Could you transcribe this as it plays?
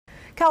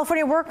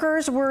California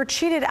workers were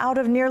cheated out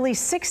of nearly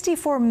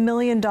 $64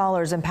 million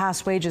in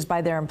past wages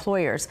by their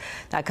employers.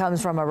 That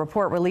comes from a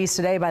report released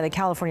today by the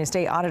California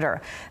State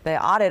Auditor.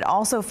 The audit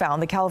also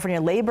found the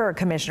California Labor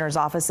Commissioner's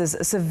office is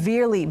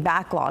severely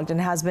backlogged and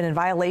has been in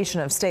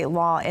violation of state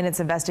law in its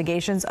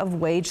investigations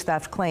of wage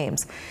theft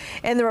claims.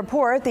 In the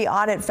report, the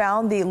audit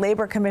found the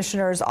Labor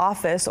Commissioner's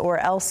office, or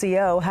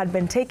LCO, had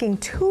been taking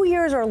 2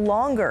 years or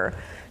longer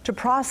to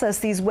process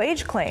these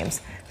wage claims.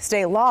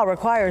 State law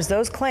requires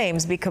those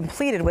claims be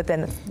completed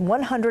within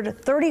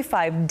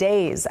 135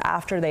 days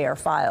after they are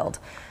filed.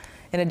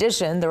 In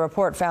addition, the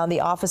report found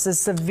the office is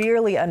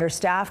severely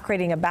understaffed,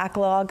 creating a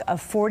backlog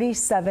of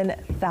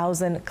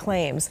 47,000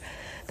 claims.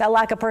 That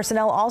lack of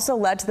personnel also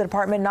led to the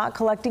department not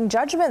collecting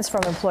judgments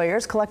from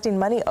employers, collecting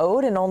money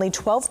owed in only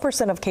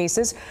 12% of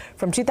cases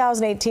from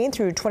 2018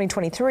 through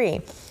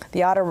 2023.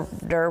 The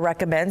auditor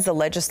recommends the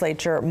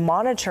legislature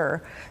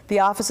monitor the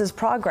office's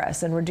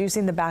progress in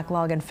reducing the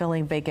backlog and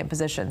filling vacant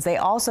positions. They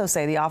also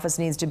say the office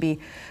needs to be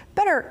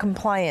better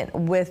compliant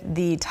with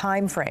the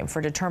time frame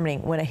for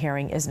determining when a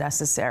hearing is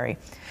necessary.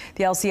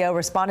 The LCO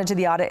responded to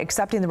the audit,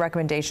 accepting the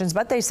recommendations,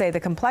 but they say the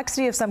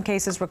complexity of some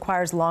cases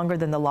requires longer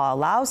than the law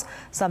allows,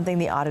 something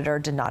the auditor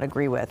did not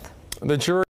agree with. The jury